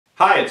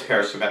Hi, it's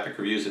Parasymetric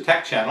Reviews, the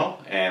tech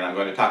channel, and I'm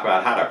going to talk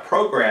about how to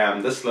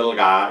program this little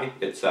guy.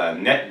 It's a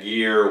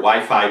Netgear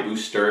Wi-Fi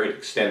booster. It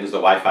extends the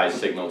Wi-Fi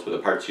signal to the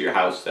parts of your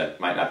house that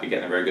might not be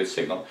getting a very good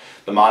signal.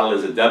 The model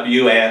is a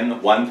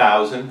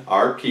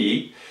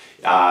WN1000RP.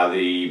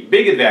 The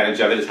big advantage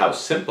of it is how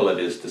simple it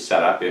is to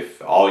set up.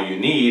 If all you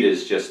need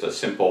is just a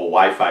simple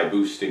Wi-Fi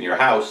boost in your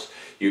house,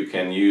 you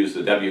can use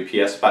the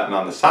WPS button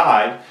on the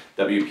side,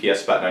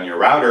 WPS button on your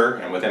router,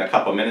 and within a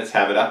couple minutes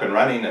have it up and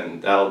running,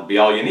 and that'll be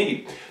all you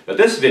need. But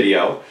this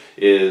video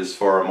is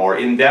for a more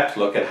in-depth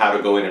look at how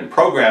to go in and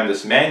program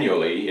this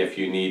manually. If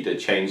you need to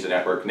change the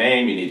network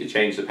name, you need to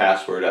change the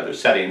password, other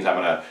settings. I'm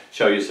going to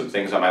show you some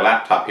things on my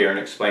laptop here and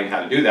explain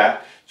how to do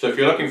that. So if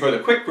you're looking for the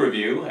quick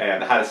review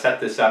and how to set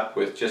this up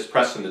with just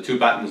pressing the two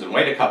buttons and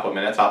wait a couple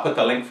minutes, I'll put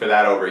the link for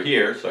that over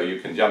here so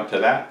you can jump to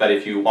that. But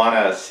if you want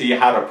to see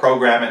how to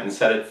program it and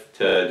set it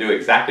to do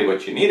exactly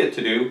what you need it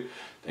to do,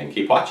 then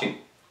keep watching.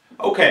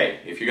 Okay,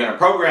 if you're going to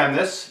program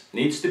this, it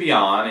needs to be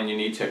on and you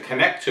need to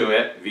connect to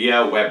it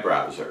via a web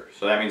browser.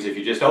 So that means if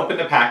you just open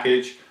the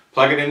package,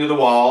 plug it into the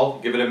wall,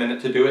 give it a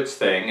minute to do its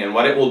thing, and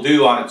what it will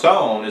do on its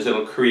own is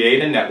it'll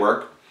create a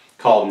network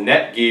called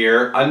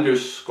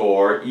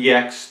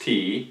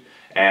Netgear_EXT,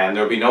 and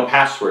there'll be no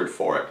password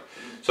for it.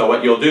 So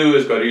what you'll do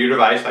is go to your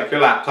device, like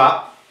your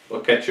laptop,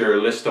 look at your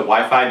list of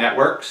Wi-Fi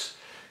networks,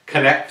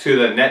 connect to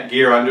the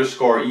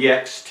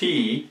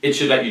Netgear_EXT. It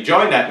should let you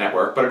join that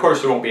network, but of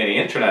course there won't be any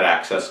internet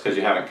access because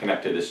you haven't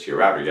connected this to your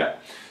router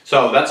yet.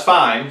 So that's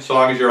fine, so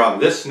long as you're on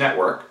this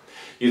network.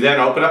 You then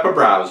open up a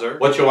browser.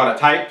 What you'll want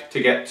to type to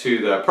get to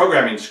the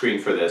programming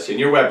screen for this, in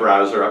your web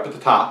browser up at the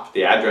top,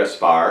 the address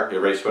bar,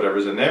 erase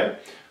whatever's in there,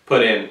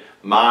 put in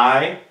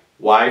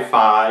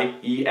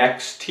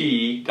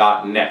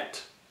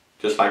mywifi.ext.net,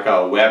 just like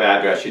a web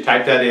address. You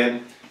type that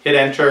in, hit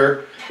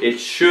enter. It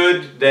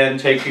should then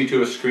take you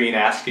to a screen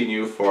asking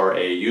you for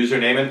a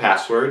username and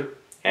password,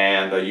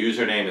 and the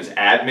username is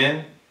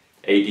admin,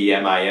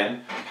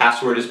 A-D-M-I-N.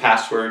 Password is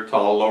password, it's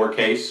all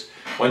lowercase.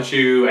 Once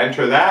you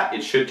enter that,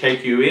 it should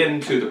take you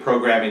into the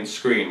programming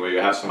screen where you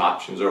have some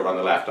options over on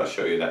the left. I'll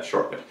show you that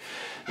shortly.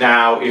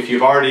 Now, if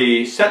you've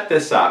already set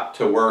this up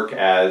to work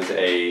as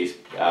a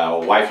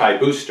Wi-Fi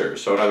booster,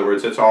 so in other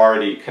words, it's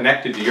already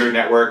connected to your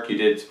network, you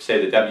did,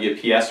 say, the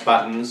WPS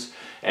buttons,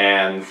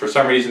 and for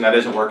some reason that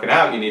isn't working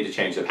out, you need to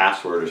change the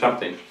password or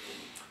something,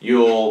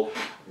 you'll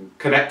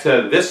connect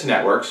to this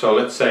network. So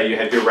let's say you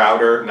had your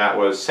router, and that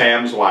was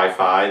Sam's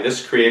Wi-Fi.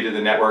 This created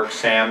the network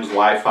Sam's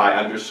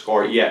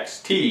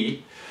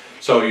Wi-Fi_EXT.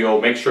 So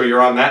you'll make sure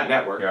you're on that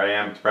network. Here I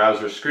am at the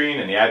browser screen.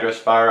 In the address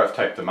bar, I've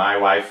typed the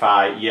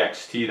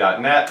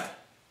mywifi.ext.net.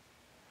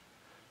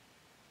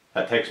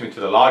 That takes me to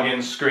the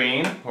login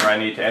screen where I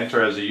need to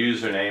enter as a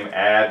username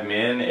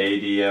admin,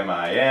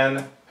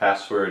 A-D-M-I-N.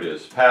 Password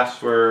is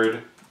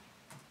password.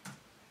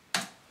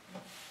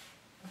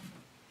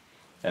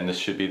 And this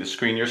should be the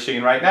screen you're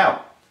seeing right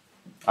now.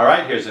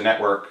 Alright, here's the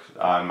network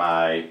on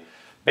my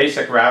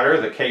basic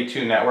router, the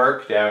K2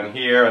 network. Down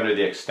here under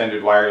the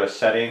extended wireless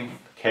setting,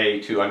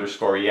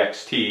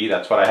 K2_EXT,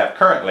 that's what I have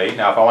currently.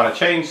 Now if I want to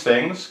change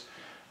things,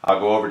 I'll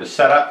go over to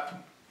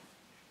Setup,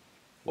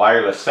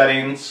 Wireless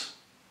Settings,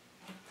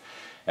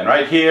 and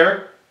right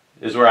here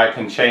is where I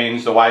can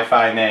change the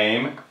Wi-Fi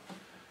name,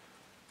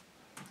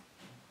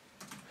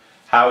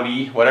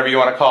 Howdy, whatever you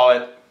want to call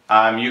it.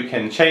 You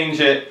can change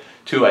it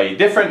to a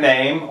different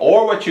name,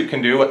 or what you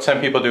can do, what some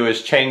people do,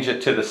 is change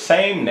it to the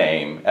same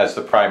name as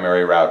the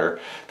primary router.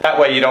 That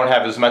way you don't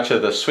have as much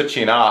of the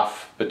switching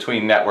off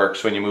between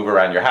networks when you move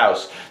around your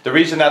house. The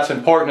reason that's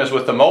important is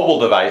with the mobile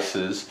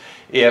devices,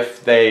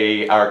 if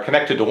they are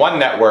connected to one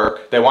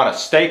network, they want to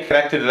stay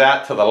connected to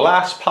that till the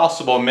last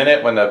possible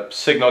minute when the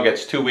signal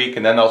gets too weak,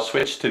 and then they'll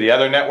switch to the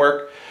other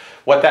network.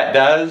 What that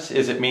does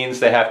is it means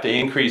they have to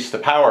increase the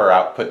power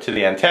output to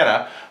the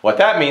antenna. What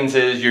that means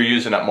is you're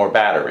using up more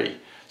battery.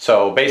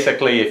 So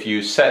basically, if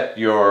you set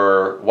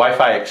your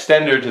Wi-Fi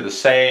extender to the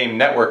same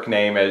network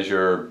name as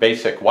your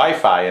basic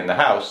Wi-Fi in the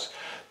house,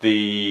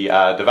 the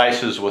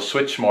devices will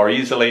switch more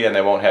easily and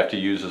they won't have to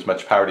use as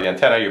much power to the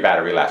antenna. Your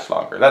battery lasts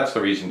longer. That's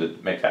the reason to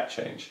make that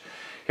change.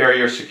 Here are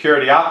your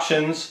security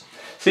options.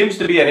 Seems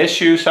to be an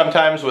issue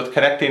sometimes with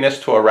connecting this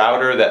to a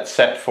router that's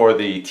set for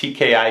the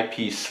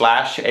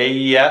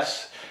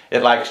TKIP/AES.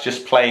 It likes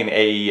just plain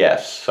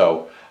AES.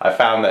 So I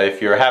found that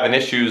if you're having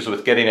issues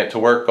with getting it to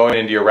work, going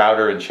into your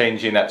router and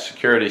changing that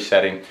security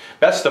setting,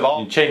 best of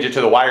all, you change it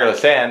to the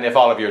wireless end if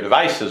all of your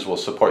devices will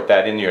support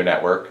that in your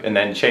network, and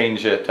then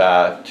change it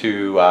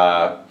to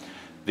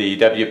the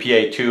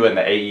WPA2 and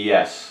the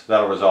AES.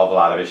 That'll resolve a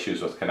lot of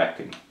issues with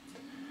connecting.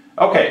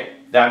 Okay,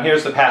 down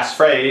here's the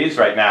passphrase.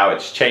 Right now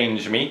it's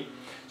change me.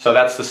 So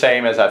that's the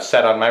same as I've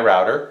set on my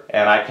router,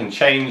 and I can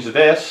change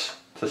this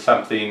to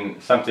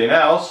something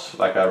else,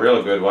 like a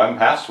real good one,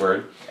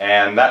 password.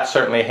 And that's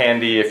certainly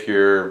handy if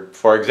you're,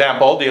 for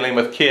example, dealing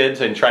with kids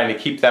and trying to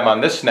keep them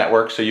on this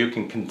network so you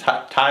can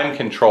time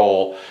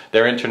control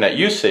their internet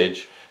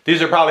usage.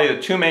 These are probably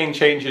the two main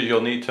changes you'll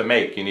need to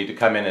make. You need to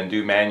come in and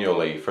do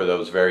manually for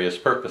those various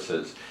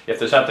purposes. If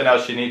there's something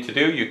else you need to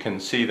do, you can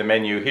see the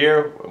menu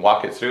here,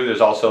 walk it through.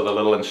 There's also the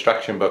little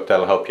instruction book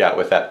that'll help you out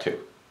with that too.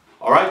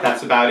 Alright,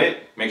 that's about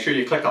it. Make sure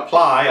you click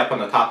apply up on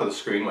the top of the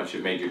screen once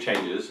you've made your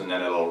changes, and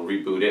then it'll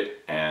reboot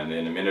it, and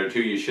in a minute or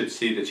two you should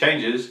see the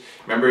changes.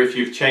 Remember, if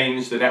you've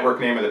changed the network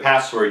name or the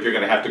password, you're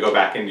going to have to go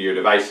back into your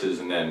devices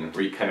and then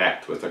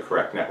reconnect with the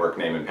correct network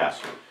name and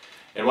password.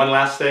 And one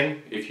last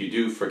thing, if you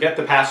do forget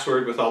the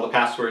password with all the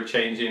password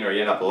changing, or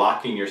you end up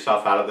locking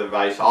yourself out of the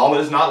device, all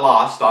is not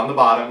lost. On the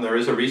bottom there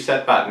is a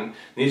reset button.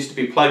 It needs to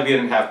be plugged in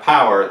and have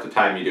power at the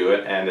time you do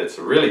it, and it's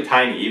really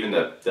tiny. Even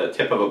the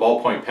tip of a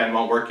ballpoint pen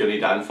won't work. You'll need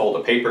to unfold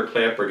a paper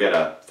clip or get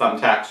a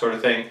thumbtack sort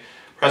of thing.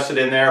 Press it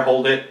in there,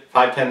 hold it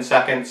 5-10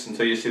 seconds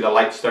until you see the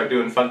lights start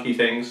doing funky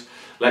things.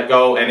 Let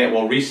go, and it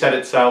will reset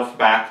itself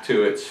back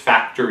to its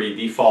factory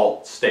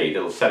default state.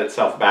 It'll set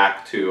itself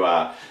back to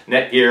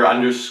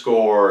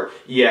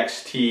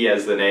Netgear_EXT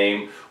as the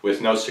name, with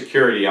no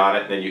security on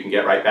it, and then you can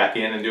get right back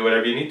in and do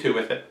whatever you need to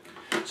with it.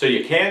 So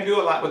you can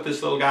do a lot with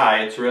this little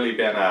guy. It's really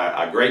been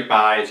a great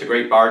buy. It's a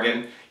great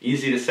bargain.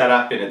 Easy to set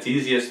up in its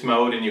easiest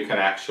mode, and you can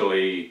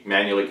actually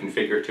manually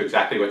configure it to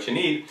exactly what you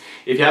need.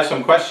 If you have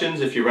some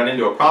questions, if you run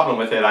into a problem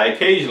with it, I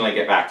occasionally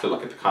get back to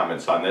look at the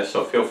comments on this,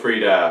 so feel free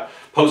to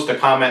post a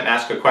comment and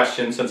ask a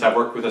question. Since I've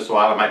worked with this a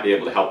while, I might be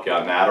able to help you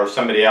on that, or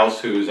somebody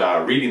else who's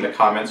reading the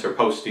comments or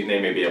posting,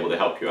 they may be able to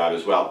help you out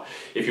as well.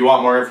 If you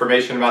want more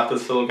information about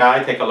this little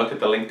guy, take a look at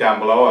the link down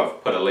below.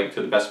 I've put a link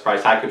to the best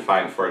price I could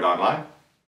find for it online.